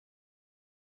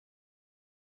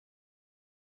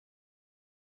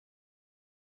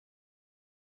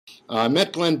I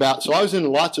met Glenn so I was in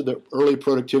lots of the early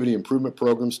productivity improvement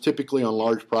programs, typically on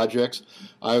large projects.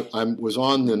 I was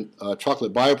on the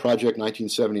Chocolate Bio Project in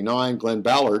 1979. Glenn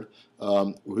Ballard,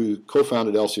 who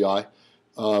co-founded LCI,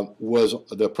 was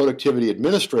the productivity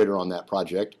administrator on that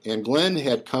project. And Glenn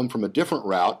had come from a different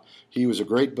route. He was a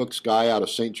great books guy out of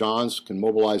St. John's, can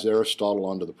mobilize Aristotle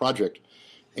onto the project.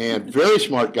 And very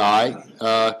smart guy,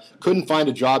 couldn't find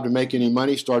a job to make any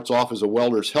money, starts off as a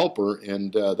welder's helper,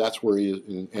 and that's where he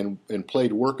is, and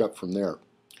played work up from there.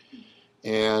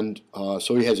 And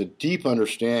so he has a deep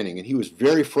understanding, and he was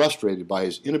very frustrated by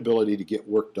his inability to get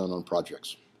work done on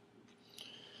projects.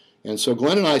 And so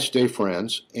Glenn and I stay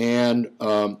friends, and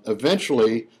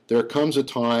eventually there comes a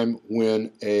time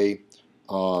when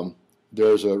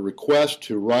there's a request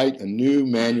to write a new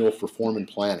manual for foreman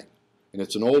planning. And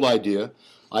it's an old idea.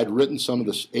 I'd written some of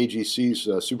the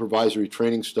AGC's supervisory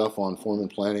training stuff on foreman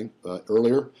planning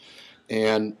earlier,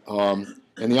 and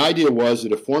the idea was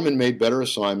that if foremen made better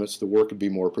assignments, the work would be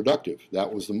more productive.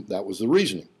 That was the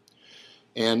reasoning.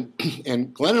 And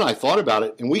Glenn and I thought about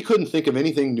it, and we couldn't think of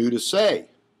anything new to say.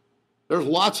 There's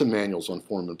lots of manuals on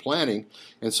foreman planning,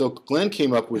 and so Glenn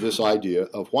came up with this idea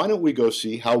of why don't we go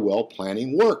see how well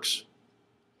planning works.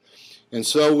 And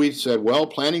so we said, well,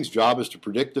 planning's job is to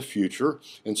predict the future,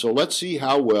 and so let's see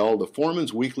how well the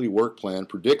foreman's weekly work plan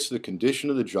predicts the condition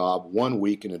of the job 1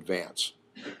 week in advance.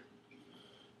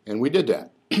 And we did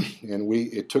that. And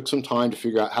it took some time to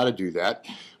figure out how to do that.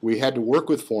 We had to work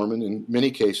with foremen. In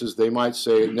many cases, they might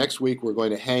say, next week we're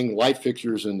going to hang light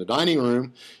fixtures in the dining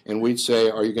room, and we'd say,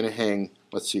 are you going to hang,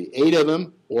 let's see, 8 of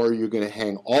them, or are you going to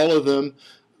hang all of them?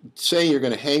 Saying you're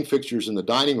going to hang fixtures in the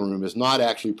dining room is not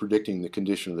actually predicting the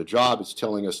condition of the job. It's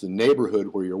telling us the neighborhood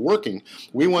where you're working.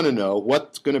 We want to know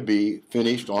what's going to be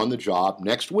finished on the job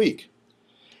next week.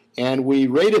 And we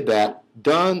rated that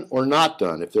done or not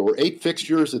done. If there were 8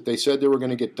 fixtures that they said they were going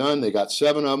to get done, they got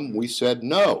 7 of them, we said,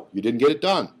 no, you didn't get it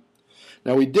done.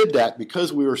 Now, we did that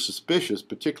because we were suspicious,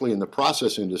 particularly in the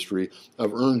process industry,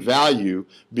 of earned value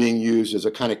being used as a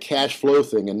kind of cash flow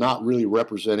thing and not really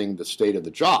representing the state of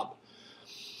the job.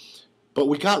 But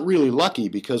we got really lucky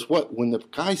because when the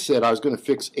guy said I was going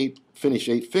to finish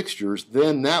 8 fixtures,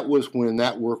 then that was when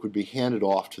that work would be handed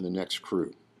off to the next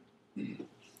crew.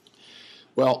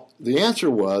 Well, the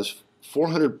answer was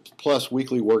 400 plus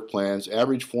weekly work plans,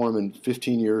 average foreman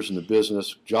 15 years in the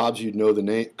business, jobs you'd know the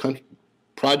name,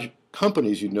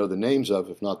 companies you'd know the names of,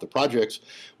 if not the projects,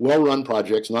 well-run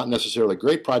projects, not necessarily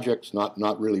great projects,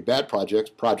 not really bad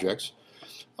projects.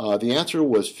 The answer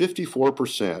was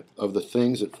 54% of the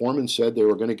things that foremen said they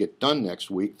were going to get done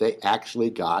next week, they actually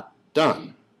got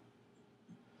done.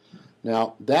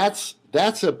 Now,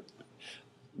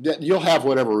 you'll have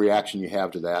whatever reaction you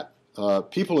have to that.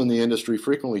 People in the industry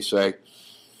frequently say,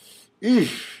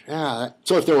 yeah.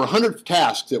 So if there were 100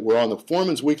 tasks that were on the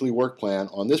foreman's weekly work plan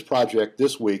on this project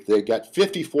this week, they got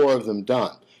 54 of them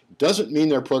done. Doesn't mean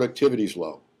their productivity's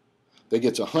low. They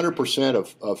get 100%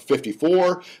 of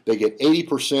 54. They get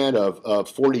 80% of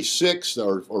 46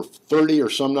 or 30 or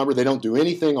some number. They don't do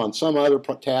anything on some other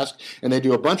task, and they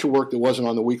do a bunch of work that wasn't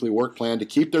on the weekly work plan to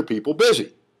keep their people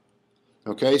busy.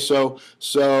 Okay, so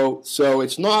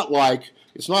it's not like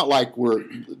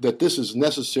that this is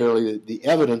necessarily the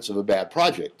evidence of a bad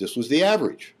project. This was the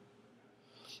average.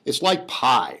 It's like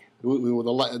pi.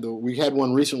 We had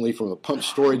one recently from a pump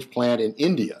storage plant in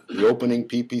India. The opening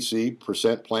PPC,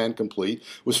 percent plan complete,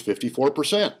 was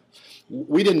 54%.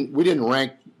 We didn't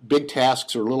rank big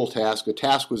tasks or little tasks. A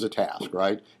task was a task,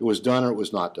 right? It was done or it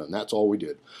was not done. That's all we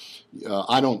did.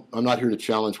 I'm not here to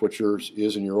challenge what yours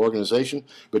is in your organization,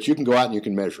 but you can go out and you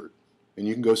can measure it. And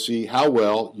you can go see how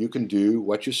well you can do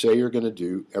what you say you're going to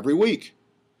do every week.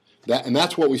 And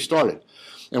that's what we started.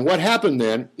 And what happened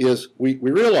then is we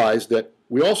realized that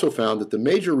we also found that the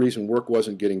major reason work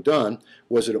wasn't getting done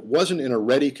was that it wasn't in a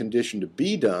ready condition to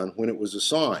be done when it was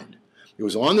assigned. It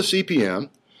was on the CPM.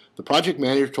 The project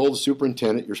manager told the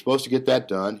superintendent, you're supposed to get that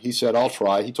done. He said, I'll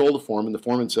try. He told the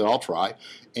foreman said, I'll try.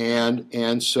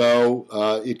 And so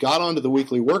it got onto the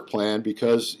weekly work plan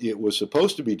because it was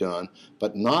supposed to be done,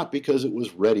 but not because it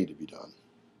was ready to be done.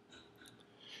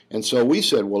 And so we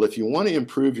said, well, if you want to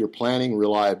improve your planning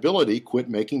reliability, quit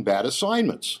making bad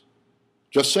assignments.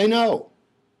 Just say no.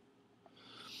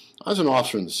 I was an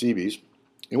officer in the Seabees,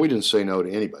 and we didn't say no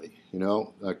to anybody. You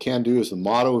know, can do is the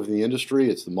motto of the industry.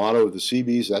 It's the motto of the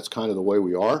Seabees. That's kind of the way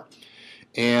we are.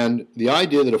 And the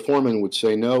idea that a foreman would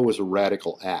say no was a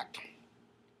radical act.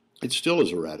 It still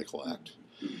is a radical act.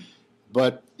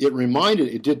 But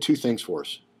it did 2 things for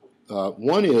us.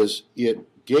 One is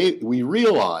we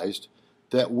realized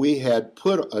that we had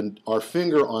put our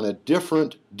finger on a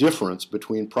difference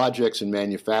between projects and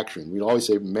manufacturing. We'd always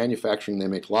say manufacturing, they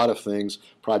make a lot of things.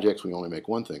 Projects, we only make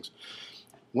one thing.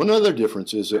 One other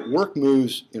difference is that work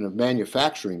moves in a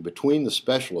manufacturing between the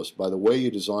specialists by the way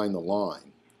you design the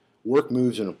line. Work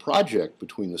moves in a project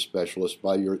between the specialists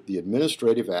by the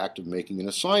administrative act of making an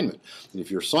assignment. And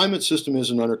if your assignment system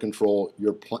isn't under control,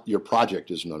 your project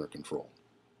isn't under control.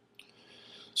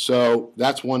 So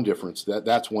that's one difference.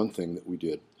 That's one thing that we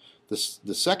did.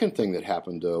 The second thing that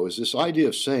happened, though, is this idea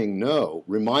of saying no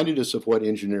reminded us of what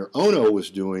engineer Ono was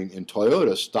doing in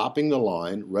Toyota, stopping the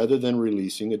line rather than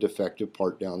releasing a defective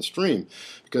part downstream.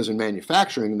 Because in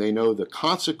manufacturing, they know the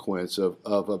consequence of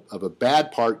a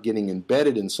bad part getting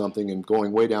embedded in something and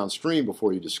going way downstream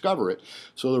before you discover it.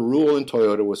 So the rule in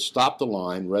Toyota was stop the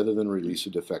line rather than release a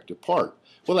defective part.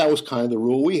 Well, that was kind of the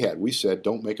rule we had. We said,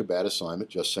 don't make a bad assignment,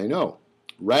 just say no.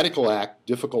 Radical act,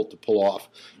 difficult to pull off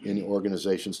in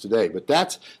organizations today, but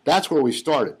that's where we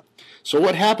started. So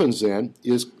what happens then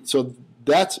is,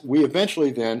 we eventually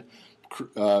then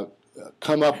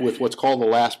come up with what's called the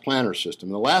last planner system.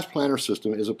 And the last planner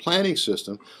system is a planning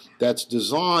system that's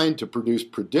designed to produce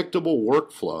predictable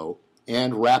workflow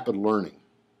and rapid learning.